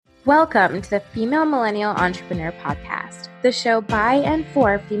Welcome to the Female Millennial Entrepreneur Podcast, the show by and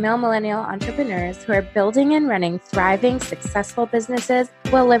for female millennial entrepreneurs who are building and running thriving, successful businesses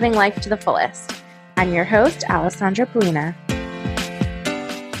while living life to the fullest. I'm your host, Alessandra Polina.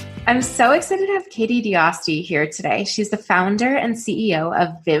 I'm so excited to have Katie Diasti here today. She's the founder and CEO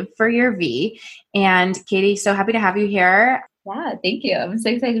of Viv for Your V. And Katie, so happy to have you here. Yeah, thank you. I'm so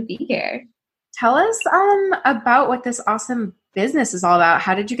excited to be here. Tell us about what this awesome business is all about.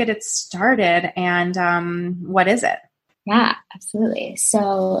 How did you get it started, and what is it? Yeah, absolutely.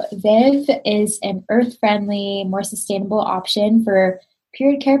 So Viv is an earth-friendly, more sustainable option for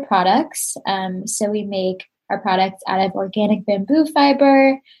period care products. So we make our products out of organic bamboo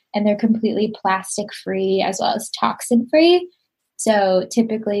fiber, and they're completely plastic-free as well as toxin-free. So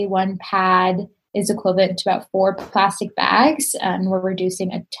typically one pad is equivalent to about 4 plastic bags. And we're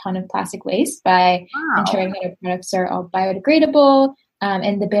reducing a ton of plastic waste by ensuring that our products are all biodegradable.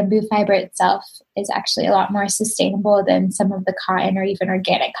 And the bamboo fiber itself is actually a lot more sustainable than some of the cotton or even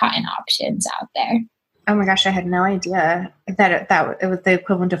organic cotton options out there. Oh my gosh, I had no idea that it was the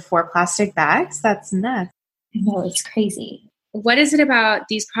equivalent of 4 plastic bags. That's nuts. I know, it's crazy. What is it about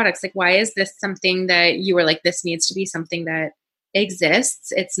these products? Like, why is this something that you were like, this needs to be something that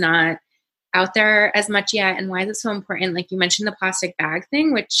exists? It's not out there as much yet. And why is it so important? Like you mentioned the plastic bag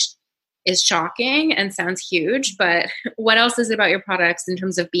thing, which is shocking and sounds huge, but what else is it about your products in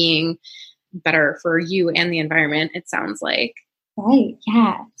terms of being better for you and the environment, it sounds like? Right.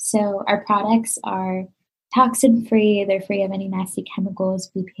 Yeah. So our products are toxin free. They're free of any nasty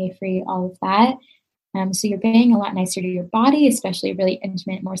chemicals, BPA free, all of that. So you're being a lot nicer to your body, especially a really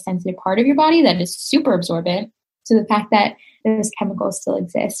intimate, more sensitive part of your body that is super absorbent. So the fact that those chemicals still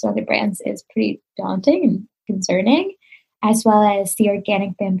exist on the brands is pretty daunting and concerning, as well as the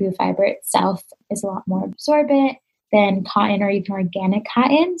organic bamboo fiber itself is a lot more absorbent than cotton or even organic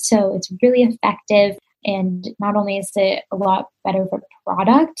cotton. So it's really effective. And not only is it a lot better for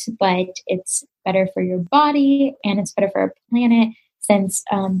product, but it's better for your body and it's better for our planet since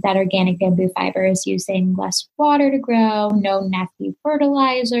that organic bamboo fiber is using less water to grow, no nasty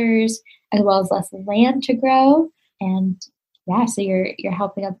fertilizers, as well as less land to grow. And yeah, so you're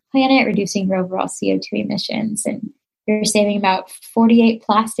helping out the planet, reducing your overall CO2 emissions, and you're saving about 48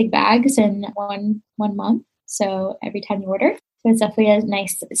 plastic bags in one month. So every time you order. So it's definitely a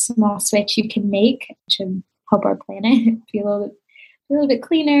nice small switch you can make to help our planet be a little bit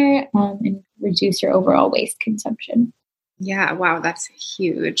cleaner and reduce your overall waste consumption. Yeah, wow, that's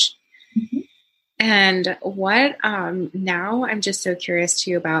huge. Mm-hmm. And what now I'm just so curious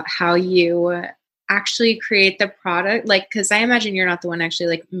too about how you actually create the product, like, because I imagine you're not the one actually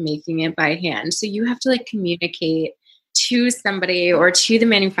like making it by hand. So you have to like communicate to somebody or to the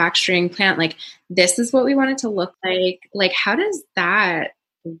manufacturing plant, like, this is what we want it to look like. Like, how does that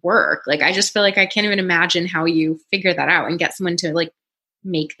work? Like, I just feel like I can't even imagine how you figure that out and get someone to like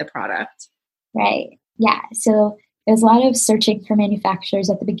make the product. Right. Yeah. So there's a lot of searching for manufacturers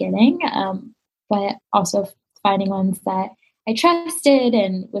at the beginning, but also finding ones that I trusted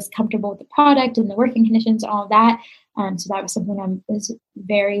and was comfortable with the product and the working conditions, all of that. So that was something I was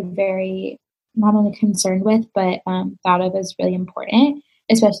very, very not only concerned with, but thought of as really important,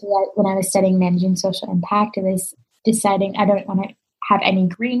 especially when I was studying managing social impact. I was deciding I don't want to have any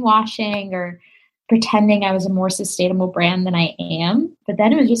greenwashing or pretending I was a more sustainable brand than I am. But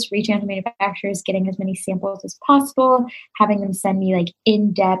then it was just reaching out to manufacturers, getting as many samples as possible, having them send me like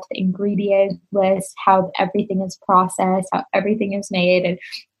in-depth ingredient lists, how everything is processed, how everything is made. And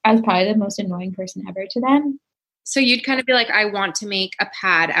I was probably the most annoying person ever to them. So you'd kind of be like, I want to make a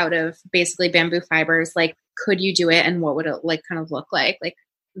pad out of basically bamboo fibers. Like, could you do it? And what would it like kind of look like? Like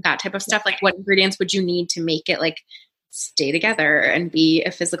that type of stuff. Like what ingredients would you need to make it like stay together and be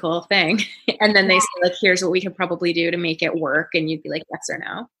a physical thing? And then they say like, here's what we could probably do to make it work. And you'd be like, yes or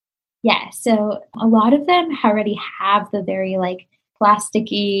no? Yeah. So a lot of them already have the very like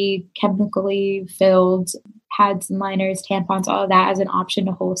plasticky, chemically filled pads and liners, tampons, all of that as an option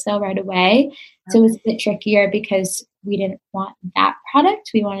to wholesale right away. Okay. So it was a bit trickier because we didn't want that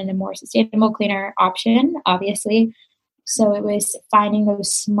product. We wanted a more sustainable, cleaner option, obviously. So it was finding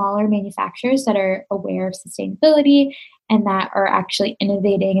those smaller manufacturers that are aware of sustainability and that are actually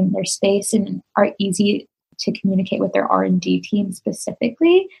innovating in their space and are easy to communicate with their R&D team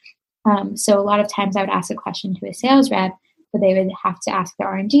specifically. So a lot of times I would ask a question to a sales rep, but they would have to ask the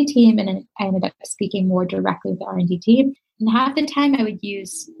R&D team, and then I ended up speaking more directly with the R&D team. And half the time I would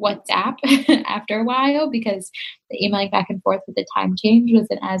use WhatsApp after a while because the emailing back and forth with the time change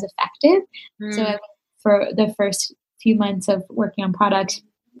wasn't as effective. So for the first few months of working on products,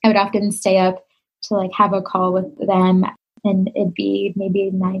 I would often stay up to like have a call with them and it'd be maybe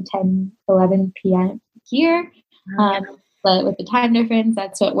 9, 10, 11 p.m. here. But with the time difference,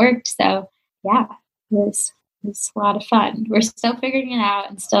 that's what worked. So yeah, it was a lot of fun. We're still figuring it out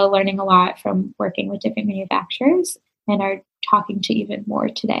and still learning a lot from working with different manufacturers, and are talking to even more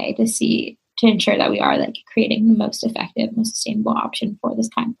today to ensure that we are like creating the most effective, most sustainable option for this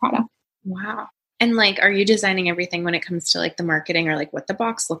kind of product. Wow. And like, are you designing everything when it comes to like the marketing or like what the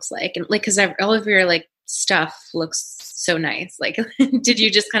box looks like? And like, cause all of your like stuff looks so nice. Like, did you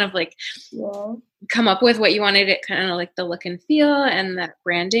just kind of like come up with what you wanted it kind of like the look and feel and that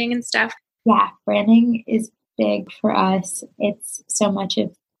branding and stuff? Yeah. Branding is big for us. It's so much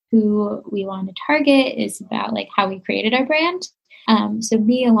of who we want to target is about like how we created our brand. So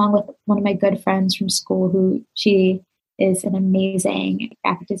me, along with one of my good friends from school, she is an amazing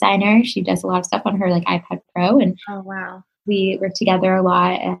graphic designer. She does a lot of stuff on her like iPad Pro, and oh wow, we work together a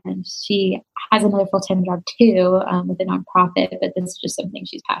lot. And she has another full-time job too, with a nonprofit, but this is just something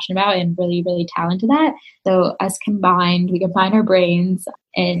she's passionate about and really, really talented at. So us combined, we combine our brains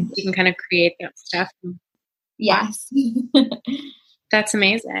and you can kind of create that stuff. Yes. That's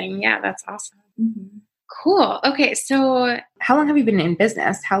amazing. Yeah, that's awesome. Mm-hmm. Cool. Okay. So how long have you been in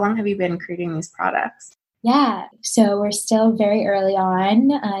business? How long have you been creating these products? Yeah. So we're still very early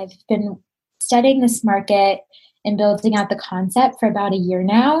on. I've been studying this market and building out the concept for about a year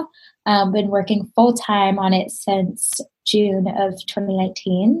now. Been working full time on it since June of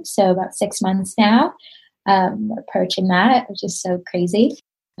 2019. So about 6 months now. We're approaching that, which is so crazy.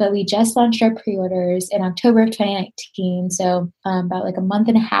 But we just launched our pre-orders in October of 2019. So about like a month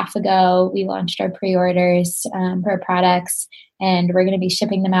and a half ago, we launched our pre-orders for our products, and we're going to be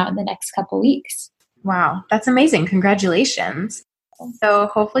shipping them out in the next couple weeks. Wow, that's amazing. Congratulations. So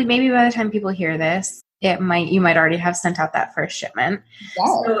hopefully maybe by the time people hear this, you might already have sent out that first shipment.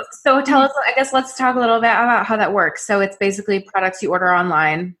 Yes. So tell us, I guess let's talk a little bit about how that works. So it's basically products you order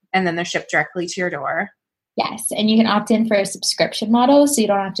online and then they're shipped directly to your door. Yes, and you can opt in for a subscription model, so you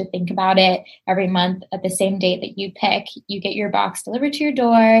don't have to think about it every month at the same date that you pick. You get your box delivered to your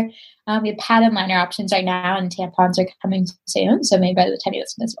door. We have pad and liner options right now, and tampons are coming soon, so maybe by the time you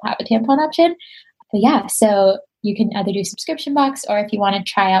listen to this, we'll have a tampon option. But yeah, so you can either do subscription box, or if you want to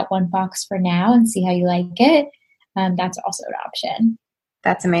try out one box for now and see how you like it, that's also an option.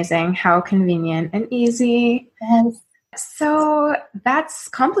 That's amazing. How convenient and easy. Yes. So that's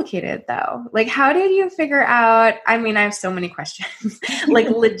complicated though. Like, how did you figure out, I mean, I have so many questions, like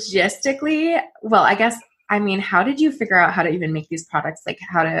logistically, well, how did you figure out how to even make these products? Like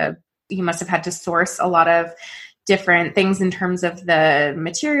you must have had to source a lot of different things in terms of the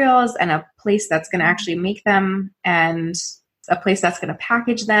materials and a place that's going to actually make them and a place that's going to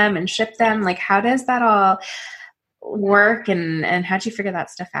package them and ship them. Like, how does that all work and how'd you figure that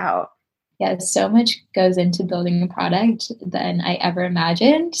stuff out? Yeah, so much goes into building a product than I ever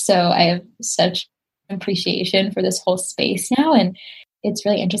imagined. So I have such appreciation for this whole space now, and it's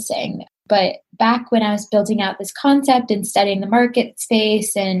really interesting. But back when I was building out this concept and studying the market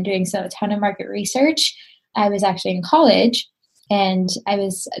space and doing a ton of market research, I was actually in college, and I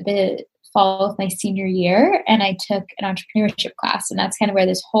was the fall of my senior year, and I took an entrepreneurship class, and that's kind of where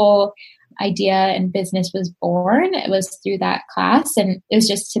this whole idea and business was born. It was through that class, and it was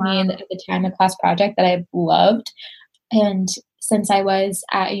just to me at the time a class project that I loved. And since I was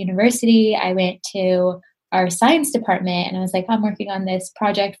at university, I went to our science department and I was like, I'm working on this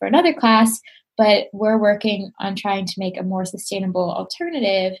project for another class, but we're working on trying to make a more sustainable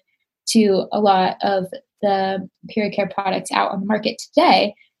alternative to a lot of the period care products out on the market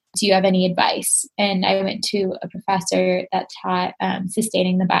today. Do you have any advice? And I went to a professor that taught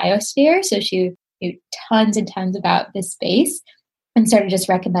sustaining the biosphere. So she knew tons and tons about this space and started just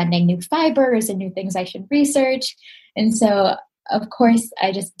recommending new fibers and new things I should research. And so, of course,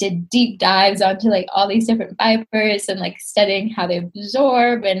 I just did deep dives onto like all these different fibers and like studying how they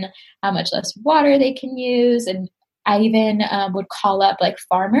absorb and how much less water they can use. And I even would call up like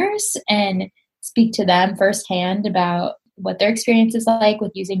farmers and speak to them firsthand about what their experience is like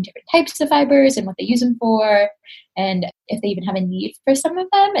with using different types of fibers and what they use them for, and if they even have a need for some of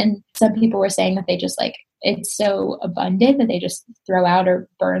them. And some people were saying that they just like, it's so abundant that they just throw out or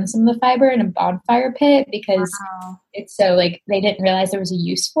burn some of the fiber in a bonfire pit because it's so like, they didn't realize there was a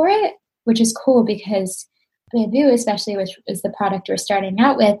use for it, which is cool because bamboo, especially, which is the product we're starting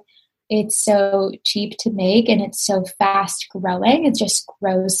out with, it's so cheap to make and it's so fast growing. It just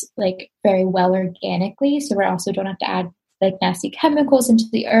grows like very well organically. So we also don't have to add like nasty chemicals into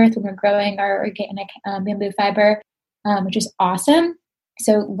the earth when we're growing our organic bamboo fiber, which is awesome.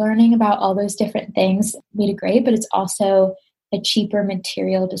 So learning about all those different things made it great, but it's also a cheaper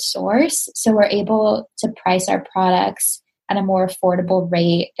material to source. So we're able to price our products at a more affordable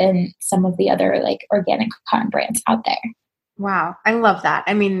rate than some of the other like organic cotton brands out there. Wow. I love that.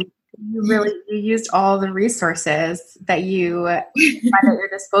 I mean, you used all the resources that you had at your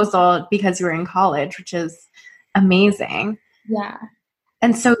disposal because you were in college, which is amazing. Yeah.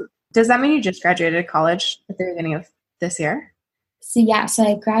 And so does that mean you just graduated college at the beginning of this year? So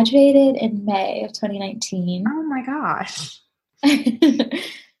I graduated in May of 2019. Oh my gosh.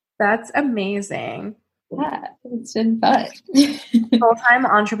 That's amazing. Yeah, it's been fun. Full-time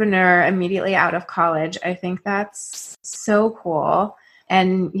entrepreneur immediately out of college. I think that's so cool.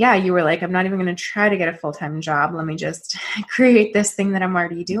 And yeah, you were like, I'm not even going to try to get a full-time job. Let me just create this thing that I'm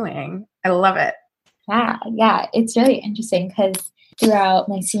already doing. I love it. Yeah. It's really interesting because throughout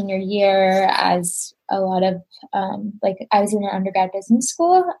my senior year, as a lot of I was in an undergrad business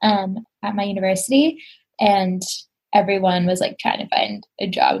school at my university, and everyone was like trying to find a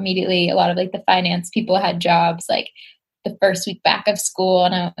job immediately. A lot of like the finance people had jobs like the first week back of school,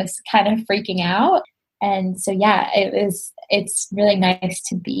 and I was kind of freaking out. And so, yeah, it's really nice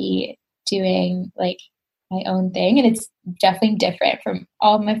to be doing like my own thing. And it's definitely different from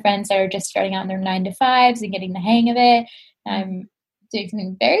all of my friends that are just starting out in their 9-to-5s and getting the hang of it. I'm doing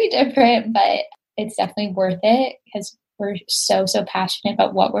something very different, but it's definitely worth it because we're so passionate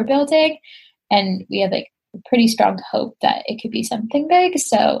about what we're building. And we have like a pretty strong hope that it could be something big.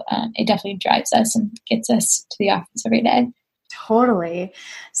 So it definitely drives us and gets us to the office every day. Totally.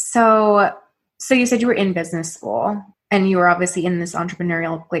 So you said you were in business school and you were obviously in this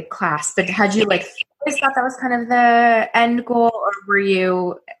entrepreneurial like class, but had you like always thought that was kind of the end goal, or were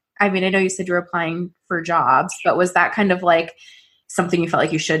you, I mean, I know you said you were applying for jobs, but was that kind of like something you felt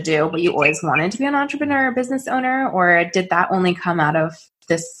like you should do, but you always wanted to be an entrepreneur or business owner? Or did that only come out of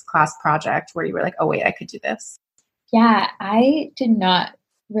this class project where you were like, oh wait, I could do this? Yeah, I did not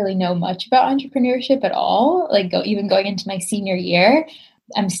really know much about entrepreneurship at all. Like even going into my senior year,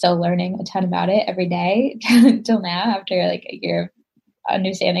 I'm still learning a ton about it every day till now after like a year of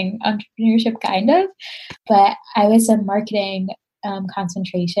understanding entrepreneurship kind of. But I was a marketing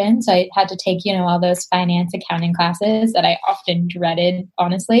concentration. So I had to take, all those finance accounting classes that I often dreaded,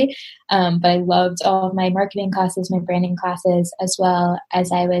 honestly. But I loved all of my marketing classes, my branding classes, as well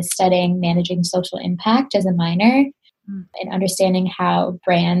as I was studying managing social impact as a minor and understanding how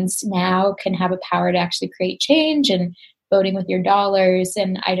brands now can have a power to actually create change and voting with your dollars.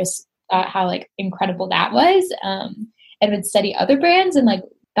 And I just thought how like incredible that was. And would study other brands and like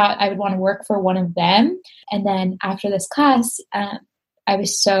thought I would want to work for one of them. And then after this class, I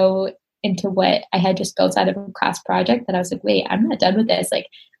was so into what I had just built out of a class project that I was like, wait, I'm not done with this. Like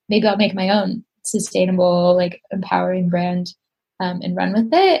maybe I'll make my own sustainable, like empowering brand and run with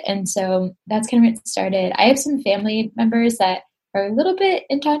it. And so that's kind of where it started. I have some family members that are a little bit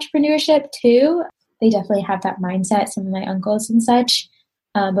into entrepreneurship too. They definitely have that mindset, some of my uncles and such.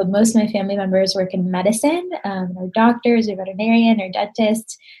 But most of my family members work in medicine, or doctors or veterinarian or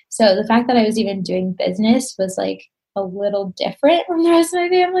dentists. So the fact that I was even doing business was like a little different from the rest of my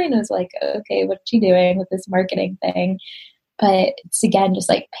family. And it was like, okay, what's she doing with this marketing thing? But it's again, just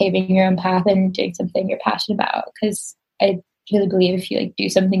like paving your own path and doing something you're passionate about. Because I really believe if you like do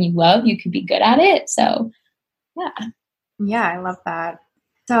something you love, you could be good at it. So yeah. Yeah, I love that.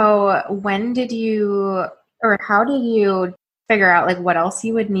 So when did you, or how did you figure out like what else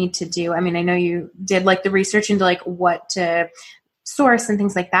you would need to do? I mean, I know you did like the research into like what to source and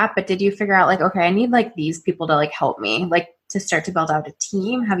things like that, but did you figure out like, okay, I need like these people to like help me, like to start to build out a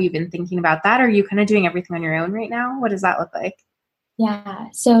team? Have you been thinking about that? Or are you kind of doing everything on your own right now? What does that look like? Yeah,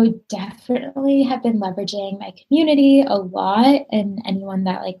 so definitely have been leveraging my community a lot and anyone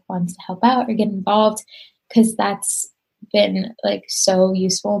that like wants to help out or get involved, because that's been like so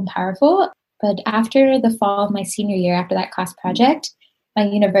useful and powerful. But after the fall of my senior year, after that class project, my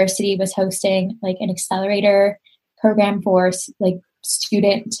university was hosting like an accelerator program for like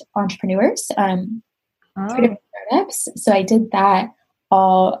student entrepreneurs, for different startups. So I did that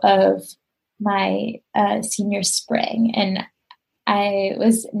all of my senior spring, and I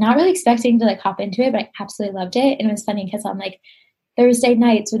was not really expecting to like hop into it, but I absolutely loved it. And it was funny because on like Thursday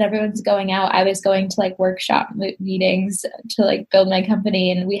nights when everyone's going out, I was going to like workshop meetings to like build my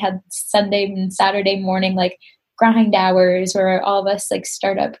company. And we had Sunday and Saturday morning like grind hours where all of us like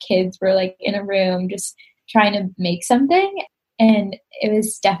startup kids were like in a room just trying to make something. And it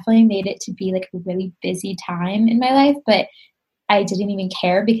was definitely made it to be like a really busy time in my life, but I didn't even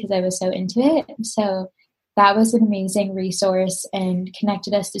care because I was so into it. So that was an amazing resource and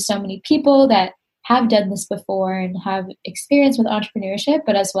connected us to so many people that have done this before and have experience with entrepreneurship,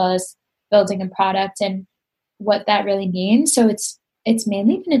 but as well as building a product and what that really means. So it's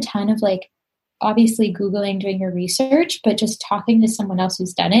mainly been a ton of like obviously Googling, doing your research, but just talking to someone else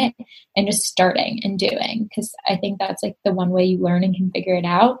who's done it and just starting and doing, because I think that's like the one way you learn and can figure it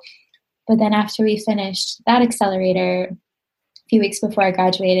out. But then after we finished that accelerator, a few weeks before I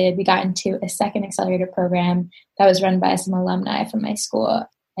graduated, we got into a second accelerator program that was run by some alumni from my school.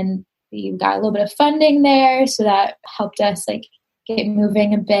 And we got a little bit of funding there. So that helped us like get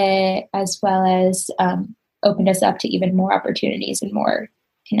moving a bit, as well as opened us up to even more opportunities and more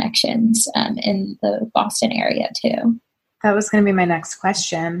connections in the Boston area too. That was going to be my next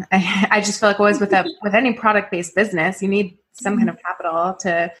question. I just feel like always with any product-based business, you need some kind of capital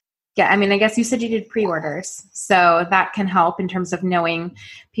to get. I mean, I guess you said you did pre-orders, so that can help in terms of knowing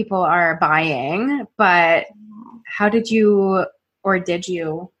people are buying. But how did you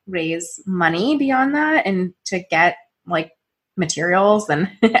raise money beyond that and to get like materials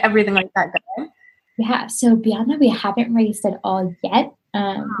and everything like that going? Yeah, so beyond that, we haven't raised at all yet.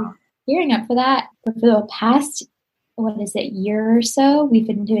 We're gearing up for that. But for the past, year or so, we've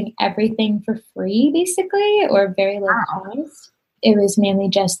been doing everything for free, basically, or very low cost. It was mainly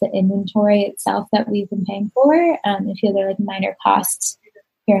just the inventory itself that we've been paying for. A few other like minor costs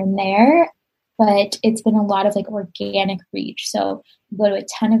here and there. But it's been a lot of like organic reach. So we go to a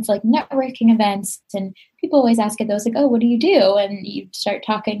ton of like networking events, and people always ask at those like, oh, what do you do? And you start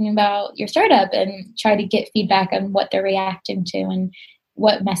talking about your startup and try to get feedback on what they're reacting to and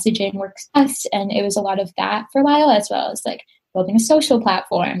what messaging works best. And it was a lot of that for a while, as well as like building a social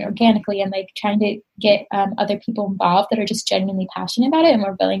platform organically and like trying to get other people involved that are just genuinely passionate about it and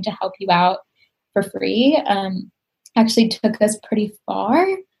were willing to help you out for free. Actually took us pretty far,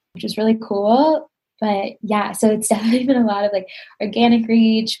 which is really cool. But yeah, so it's definitely been a lot of like organic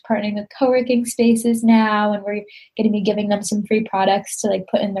reach, partnering with co-working spaces now, and we're going to be giving them some free products to like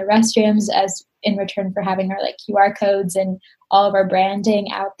put in their restrooms as in return for having our like QR codes and all of our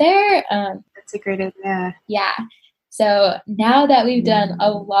branding out there. That's a great idea. Yeah. So now that we've done a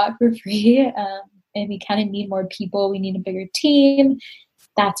lot for free, and we kind of need more people, we need a bigger team.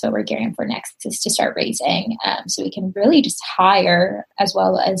 That's what we're gearing for next, is to start raising so we can really just hire as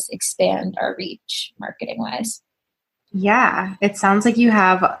well as expand our reach marketing wise. Yeah, it sounds like you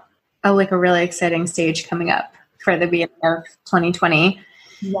have a really exciting stage coming up for the beginning of 2020.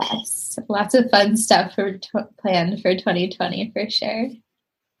 Yes, lots of fun stuff planned for 2020 for sure.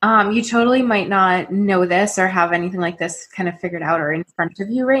 You totally might not know this or have anything like this kind of figured out or in front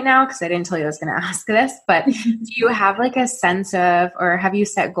of you right now, because I didn't tell you I was going to ask this, but do you have like a sense of, or have you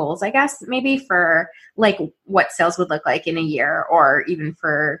set goals, I guess, maybe for like what sales would look like in a year, or even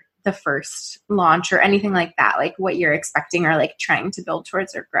for the first launch or anything like that, like what you're expecting or like trying to build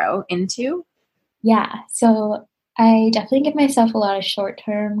towards or grow into? Yeah, so I definitely give myself a lot of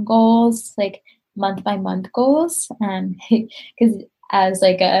short-term goals, like month-by-month goals, because as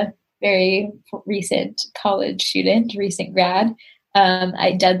like a very recent college student, recent grad,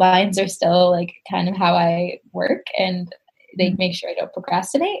 deadlines are still like kind of how I work, and they make sure I don't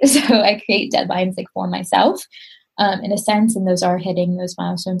procrastinate. So I create deadlines like for myself in a sense, and those are hitting those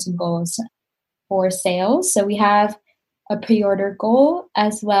milestones and goals for sales. So we have a pre-order goal,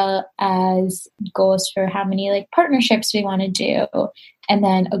 as well as goals for how many like partnerships we want to do, and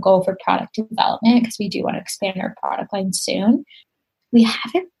then a goal for product development, because we do want to expand our product line soon. We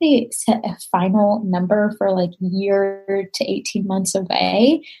haven't really set a final number for like year to 18 months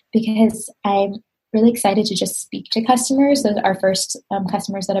away, because I'm really excited to just speak to customers. Those are our first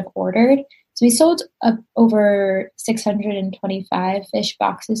customers that have ordered. So we sold over 625-ish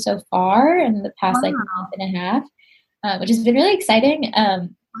boxes so far in the past like month and a half, which has been really exciting.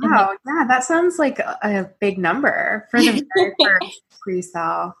 Wow, yeah, that sounds like a big number for the very first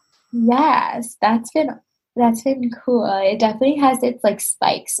pre-sale. Yes, that's been cool. It definitely has its like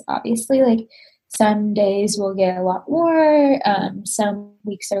spikes, obviously. Like some days we'll get a lot more, some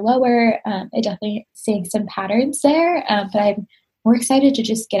weeks are lower. I definitely seeing some patterns there. But I'm more excited to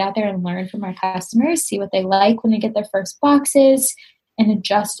just get out there and learn from our customers, see what they like when they get their first boxes, and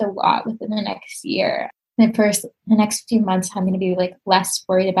adjust a lot within the next year. The next few months, I'm going to be like less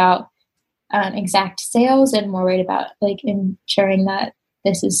worried about exact sales and more worried about like ensuring that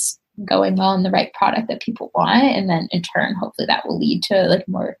this is going well in the right product that people want. And then in turn, hopefully that will lead to like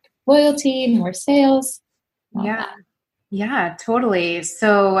more loyalty, more sales. Yeah, totally.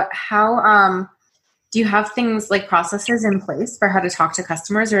 So how, do you have things like processes in place for how to talk to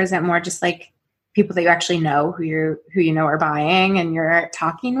customers, or is it more just like people that you actually know who you know are buying and you're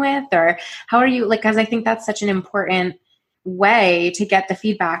talking with, or how are you like, cause I think that's such an important way to get the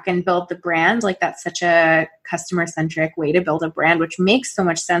feedback and build the brand. Like that's such a customer centric way to build a brand, which makes so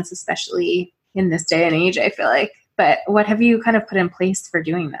much sense, especially in this day and age, I feel like. But what have you kind of put in place for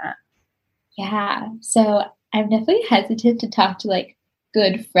doing that? Yeah. So I'm definitely hesitant to talk to like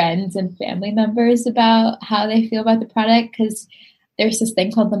good friends and family members about how they feel about the product because there's this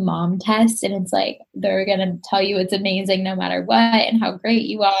thing called the mom test, and it's like they're going to tell you it's amazing no matter what and how great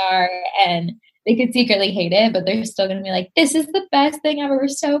you are. And they could secretly hate it, but they're still going to be like, this is the best thing ever. We're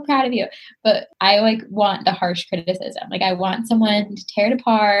so proud of you. But I like want the harsh criticism. Like I want someone to tear it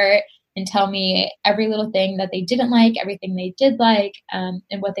apart and tell me every little thing that they didn't like, everything they did like, and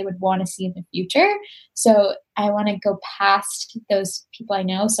what they would want to see in the future. So I want to go past those people I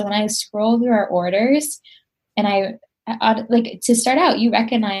know. So when I scroll through our orders, and like to start out, you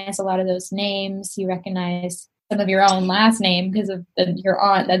recognize a lot of those names. You recognize some of your own last name because of your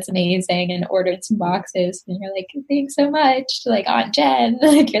aunt that's amazing and ordered some boxes. And you're like, thanks so much to like Aunt Jen,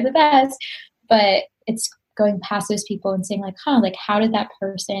 like you're the best. But it's going past those people and saying like, like how did that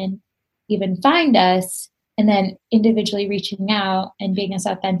person even find us? And then individually reaching out and being as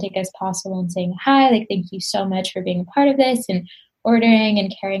authentic as possible and saying, hi, like, thank you so much for being a part of this and ordering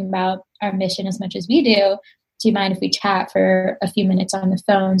and caring about our mission as much as we do. Do you mind if we chat for a few minutes on the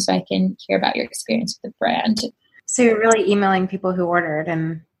phone so I can hear about your experience with the brand? So you're really emailing people who ordered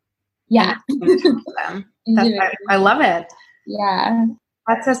and yeah, them. I love it. Yeah.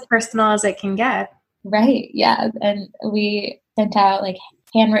 That's as personal as it can get. Right. Yeah. And we sent out like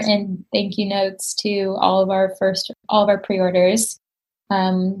handwritten thank you notes to all of our pre-orders,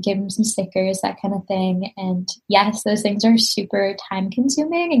 give them some stickers, that kind of thing. And yes, those things are super time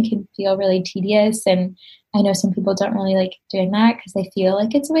consuming and can feel really tedious. And I know some people don't really like doing that because they feel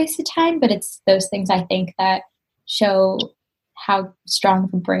like it's a waste of time, but it's those things I think that show how strong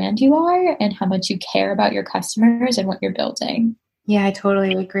of a brand you are and how much you care about your customers and what you're building. Yeah, I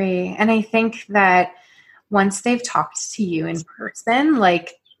totally agree. And I think that once they've talked to you in person,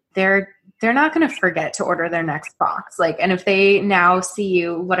 like they're not going to forget to order their next box. Like, and if they now see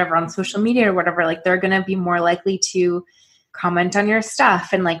you, whatever, on social media or whatever, like they're going to be more likely to comment on your stuff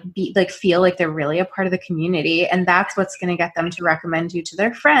and like be like, feel like they're really a part of the community. And that's what's going to get them to recommend you to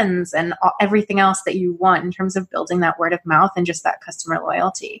their friends and everything else that you want in terms of building that word of mouth and just that customer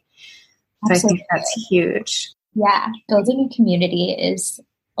loyalty. So Absolutely. I think that's huge. Yeah. Building a community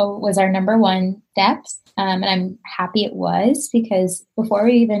was our number one step. And I'm happy it was, because before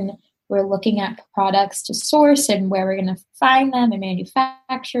we even were looking at products to source and where we're going to find them and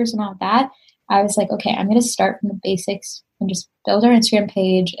manufacturers and all that, I was like, okay, I'm going to start from the basics and just build our Instagram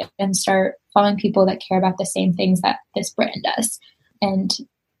page and start following people that care about the same things that this brand does, and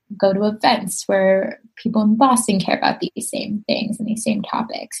go to events where people in Boston care about these same things and these same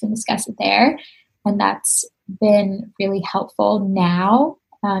topics and discuss it there. And that's been really helpful now.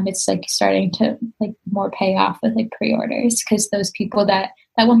 It's like starting to like more pay off with like pre-orders, because those people that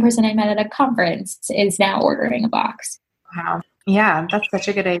one person I met at a conference is now ordering a box. Wow. Yeah, that's such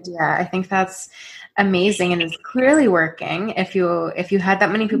a good idea. I think that's amazing and is clearly working. If you had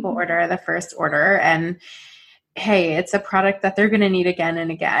that many people order the first order, and hey, it's a product that they're going to need again and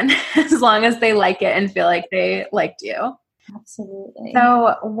again, as long as they like it and feel like they liked you. Absolutely.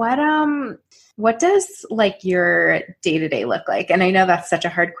 So what does like your day-to-day look like? And I know that's such a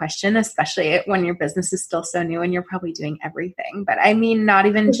hard question, especially when your business is still so new and you're probably doing everything. But I mean, not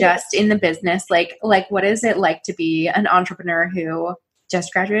even just in the business, like what is it like to be an entrepreneur who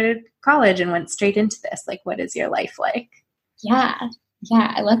just graduated college and went straight into this? Like, what is your life like? Yeah.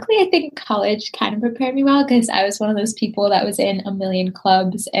 Luckily, I think college kind of prepared me well, because I was one of those people that was in a million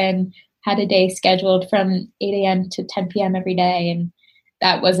clubs and had a day scheduled from 8 a.m. to 10 p.m. every day. And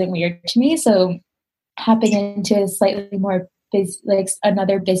that wasn't weird to me. So hopping into a slightly more busy, like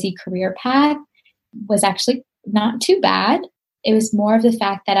another busy career path, was actually not too bad. It was more of the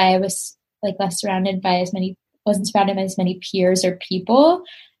fact that I was like wasn't surrounded by as many peers or people.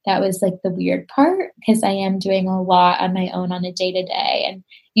 That was like the weird part, because I am doing a lot on my own on a day to day. And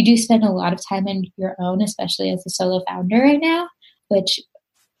you do spend a lot of time on your own, especially as a solo founder right now, which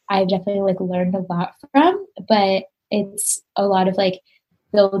I've definitely like learned a lot from, but it's a lot of like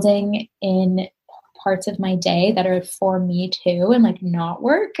building in parts of my day that are for me too, and like not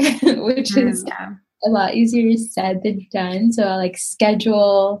work, which is a lot easier said than done. So I like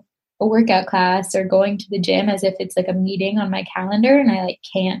schedule a workout class or going to the gym as if it's like a meeting on my calendar, and I like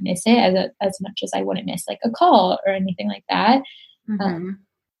can't miss it as much as I wouldn't miss like a call or anything like that.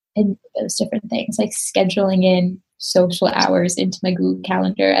 And those different things, like scheduling in social hours into my Google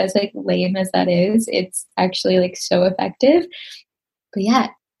Calendar, as like lame as that is, it's actually like so effective. But yeah,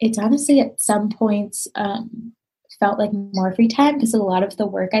 it's honestly at some points felt like more free time, because a lot of the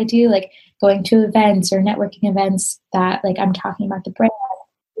work I do, like going to events or networking events that like I'm talking about the brand,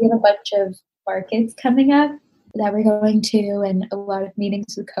 we have a bunch of markets coming up that we're going to and a lot of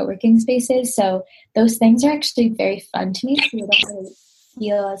meetings with co-working spaces. So those things are actually very fun to me. So they don't really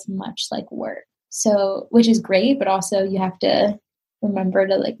feel as much like work. So, which is great, but also you have to remember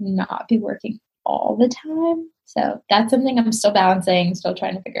to like not be working all the time. So that's something I'm still balancing, still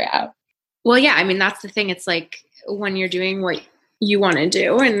trying to figure out. Well, yeah, I mean, that's the thing. It's like when you're doing what you want to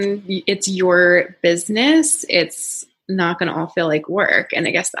do and it's your business, it's not going to all feel like work. And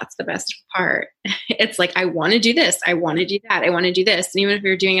I guess that's the best part. It's like, I want to do this. I want to do that. I want to do this. And even if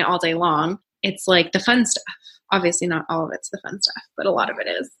you're doing it all day long, it's like the fun stuff. Obviously not all of it's the fun stuff, but a lot of it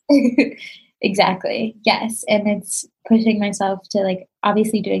is. Exactly. Yes. And it's pushing myself to like,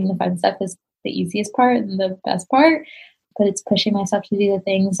 obviously doing the fun stuff is the easiest part and the best part, but it's pushing myself to do the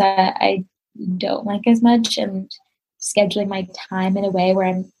things that I don't like as much and scheduling my time in a way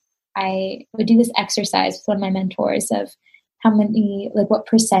where I would do this exercise with one of my mentors of how many, like what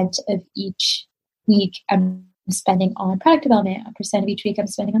percent of each week I'm spending on product development, a percent of each week I'm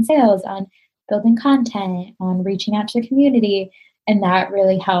spending on sales, on building content, on reaching out to the community. And that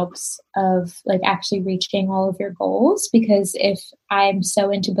really helps of like actually reaching all of your goals, because if I'm so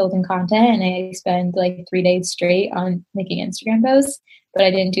into building content and I spend like 3 days straight on making Instagram posts, but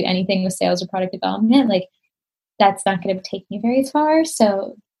I didn't do anything with sales or product development, like that's not going to take me very far.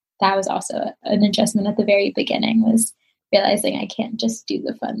 So that was also an adjustment at the very beginning, was realizing I can't just do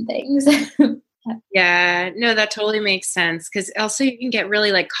the fun things. Yeah, no, that totally makes sense. Because also you can get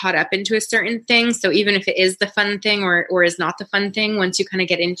really like caught up into a certain thing. So even if it is the fun thing or is not the fun thing, once you kind of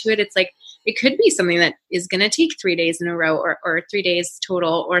get into it, it's like, it could be something that is going to take 3 days in a row or 3 days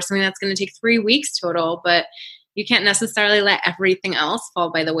total, or something that's going to take 3 weeks total. But you can't necessarily let everything else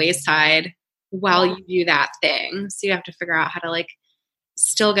fall by the wayside while you do that thing. So you have to figure out how to like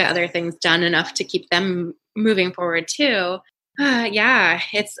still get other things done enough to keep them moving forward too. Yeah,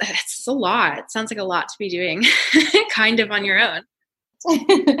 it's a lot. It sounds like a lot to be doing kind of on your own.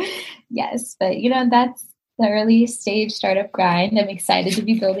 Yes, but that's the early stage startup grind. I'm excited to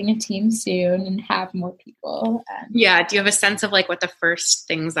be building a team soon and have more people. Yeah. Do you have a sense of like what the first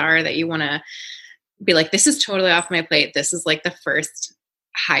things are that you want to be like, this is totally off my plate. This is like the first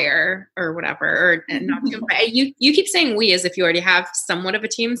hire or whatever, or not to imply, you keep saying we as if you already have somewhat of a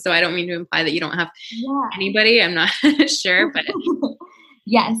team. So I don't mean to imply that you don't have anybody. I'm not sure, but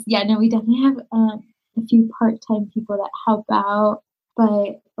yes. Yeah, no, we definitely have a few part-time people that help out.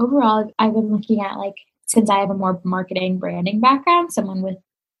 But overall, I've been looking at like, since I have a more marketing branding background, someone with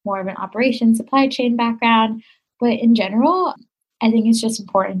more of an operations supply chain background. But in general, I think it's just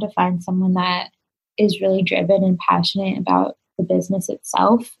important to find someone that is really driven and passionate about the business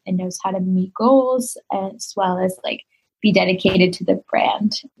itself and knows how to meet goals, as well as like be dedicated to the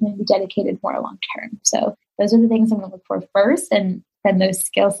brand and be dedicated more long term. So those are the things I'm going to look for first, and then those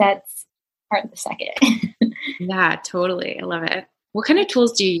skill sets are the second. Yeah, totally. I love it. What kind of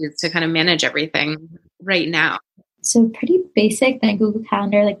tools do you use to kind of manage everything right now? So pretty basic. My Google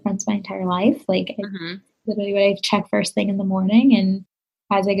Calendar like runs my entire life. Like literally what I check first thing in the morning and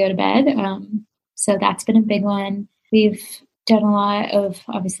as I go to bed. So that's been a big one. We've done a lot of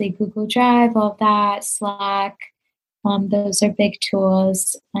obviously Google Drive, all of that, Slack. Those are big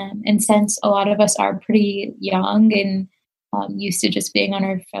tools. And since a lot of us are pretty young and used to just being on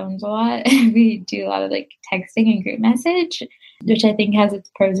our phones a lot, we do a lot of like texting and group message, which I think has its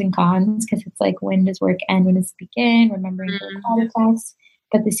pros and cons, because it's like, when does work end, when does it begin, remembering to call text.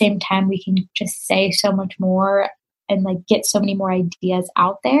 But at the same time, we can just say so much more and like get so many more ideas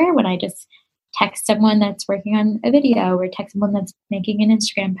out there when I just text someone that's working on a video or text someone that's making an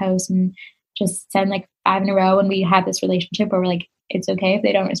Instagram post and just send like 5 in a row. And we have this relationship where we're like, it's okay if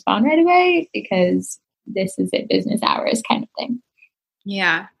they don't respond right away because this is it, business hours kind of thing.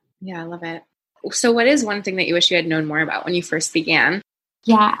 Yeah. Yeah. I love it. So what is one thing that you wish you had known more about when you first began?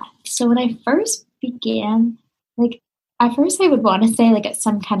 Yeah. So when I first began, like at first I would want to say like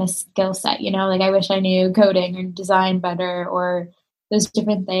some kind of skill set, like I wish I knew coding or design better or those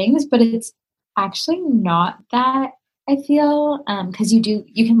different things, but it's actually not that, I feel, because you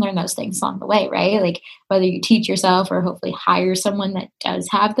can learn those things along the way, right? Like whether you teach yourself or hopefully hire someone that does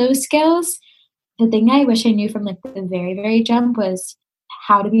have those skills. The thing I wish I knew from like the very, very jump was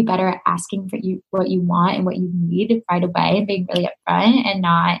how to be better at asking for what you want and what you need right away, and being really upfront and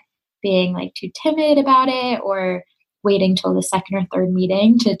not being like too timid about it or waiting till the second or third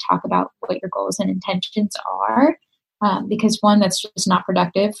meeting to talk about what your goals and intentions are. Because one, that's just not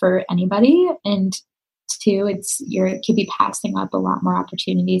productive for anybody. And two, could be passing up a lot more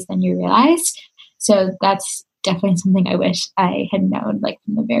opportunities than you realize. So that's definitely something I wish I had known like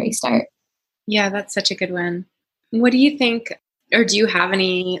from the very start. Yeah, that's such a good one. What do you think Or do you have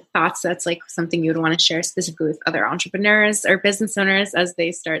any thoughts that's like something you would want to share specifically with other entrepreneurs or business owners as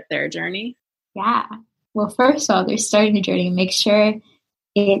they start their journey? Yeah. Well, first of all, they're starting the journey. Make sure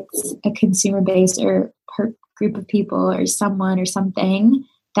it's a consumer base or group of people or someone or something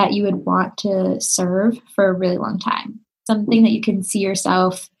that you would want to serve for a really long time. Something that you can see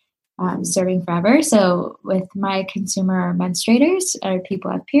yourself serving forever. So with my consumer menstruators or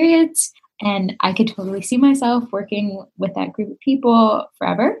people have periods, and I could totally see myself working with that group of people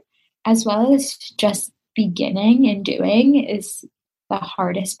forever, as well as just beginning and doing is the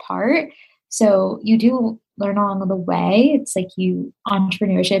hardest part. So you do learn along the way. It's like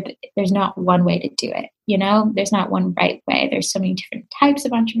entrepreneurship, there's not one way to do it. There's not one right way. There's so many different types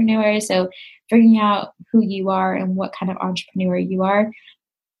of entrepreneurs. So figuring out who you are and what kind of entrepreneur you are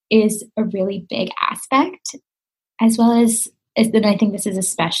is a really big aspect, as well as then I think this is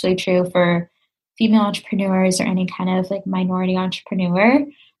especially true for female entrepreneurs or any kind of like minority entrepreneur.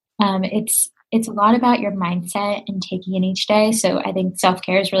 It's a lot about your mindset and taking in each day. So I think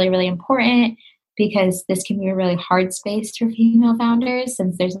self-care is really, really important because this can be a really hard space for female founders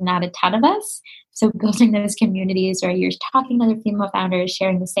since there's not a ton of us. So building those communities where you're talking to other female founders,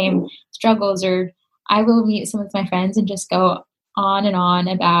 sharing the same struggles, or I will meet some of my friends and just go on and on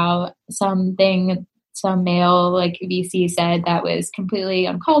about something some male like VC said that was completely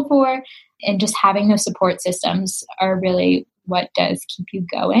uncalled for. And just having those support systems are really what does keep you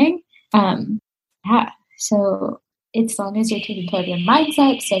going. So as long as you're taking care of your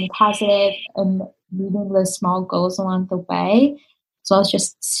mindset, staying positive, and meeting those small goals along the way, as well as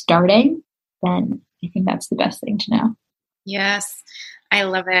just starting, then I think that's the best thing to know. Yes, I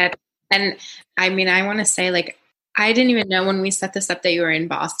love it. And I mean, I want to say, like, I didn't even know when we set this up that you were in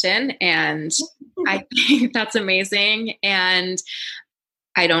Boston, and I think that's amazing. And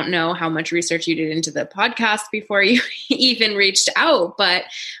I don't know how much research you did into the podcast before you even reached out, but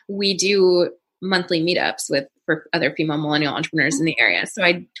we do monthly meetups for other female millennial entrepreneurs in the area. So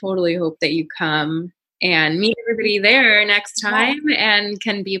I totally hope that you come and meet everybody there next time and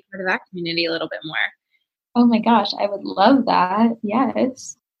can be a part of that community a little bit more. Oh my gosh, I would love that.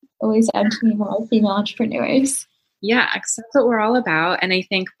 Yes. Always fun to meet more female entrepreneurs. Yeah, because that's what we're all about. And I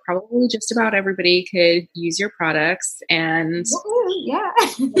think probably just about everybody could use your products and sign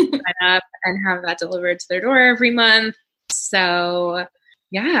up and have that delivered to their door every month. So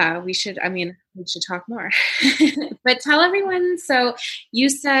yeah, we should talk more. But tell everyone, so you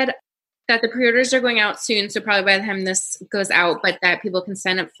said that the pre-orders are going out soon, so probably by the time this goes out, but that people can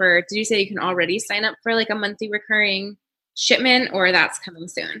sign up for, did you say you can already sign up for like a monthly recurring shipment, or that's coming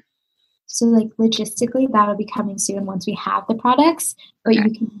soon? So like logistically, that'll be coming soon once we have the products, but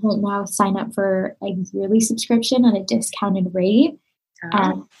you can right now sign up for a yearly subscription at a discounted rate,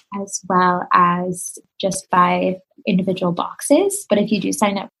 as well as just buy individual boxes. But if you do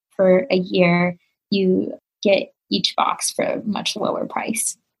sign up for a year, you get each box for a much lower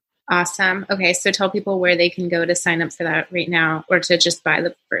price. Awesome. Okay. So tell people where they can go to sign up for that right now, or to just buy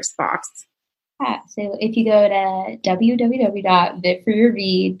the first box. So if you go to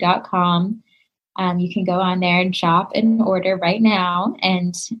www.vivforyourv.com, you can go on there and shop and order right now,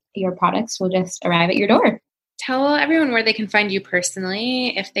 and your products will just arrive at your door. Tell everyone where they can find you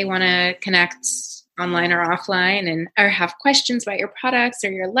personally if they want to connect online or offline or have questions about your products or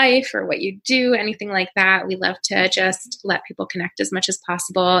your life or what you do, anything like that. We love to just let people connect as much as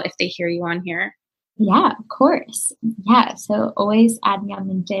possible if they hear you on here. Yeah, of course. Yeah. So always add me on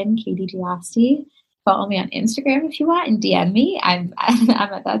LinkedIn, Katie Diasti. Follow me on Instagram if you want and DM me. I'm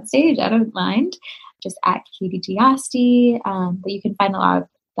at that stage. I don't mind. Just at Katie Diasti. But you can find a lot of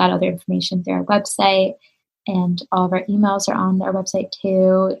that other information through our website, and all of our emails are on our website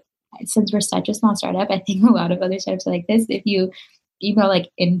too. Since we're such a small startup, I think a lot of other startups are like this. If you email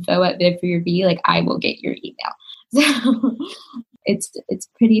like info@vivforyourv, like I will get your email. So it's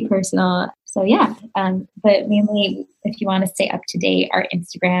pretty personal. So yeah, but mainly if you want to stay up to date, our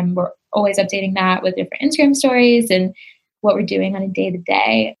Instagram, we're always updating that with different Instagram stories and what we're doing on a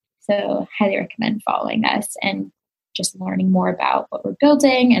day-to-day. So highly recommend following us and just learning more about what we're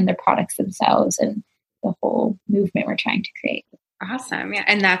building and the products themselves and the whole movement we're trying to create. Awesome. Yeah.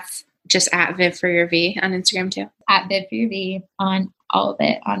 And that's just at Viv for your V on Instagram too. At Viv for your V on all of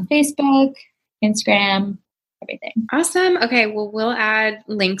it, on Facebook, Instagram, everything. Awesome. Okay. Well, we'll add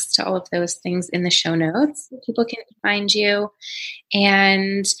links to all of those things in the show notes so people can find you.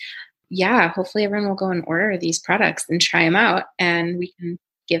 And yeah, hopefully everyone will go and order these products and try them out, and we can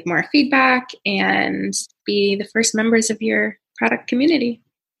give more feedback and be the first members of your product community.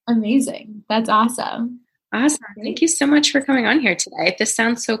 Amazing. That's awesome. Awesome. Thank you so much for coming on here today. This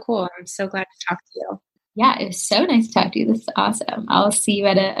sounds so cool. I'm so glad to talk to you. Yeah, it was so nice to talk to you. This is awesome. I'll see you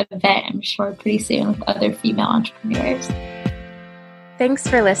at an event, I'm sure, pretty soon with other female entrepreneurs. Thanks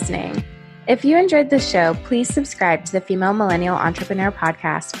for listening. If you enjoyed this show, please subscribe to the Female Millennial Entrepreneur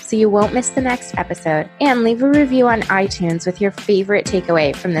Podcast so you won't miss the next episode, and leave a review on iTunes with your favorite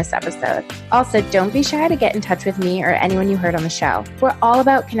takeaway from this episode. Also, don't be shy to get in touch with me or anyone you heard on the show. We're all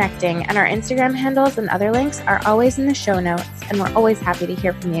about connecting, and our Instagram handles and other links are always in the show notes, and we're always happy to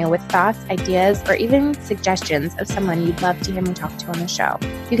hear from you with thoughts, ideas, or even suggestions of someone you'd love to hear me talk to on the show.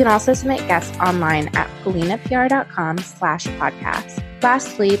 You can also submit guests online at PaulinaPR.com/podcast.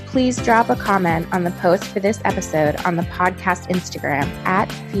 Lastly, please drop a comment on the post for this episode on the podcast Instagram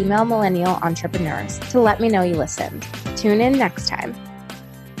at Female Millennial Entrepreneurs to let me know you listened. Tune in next time.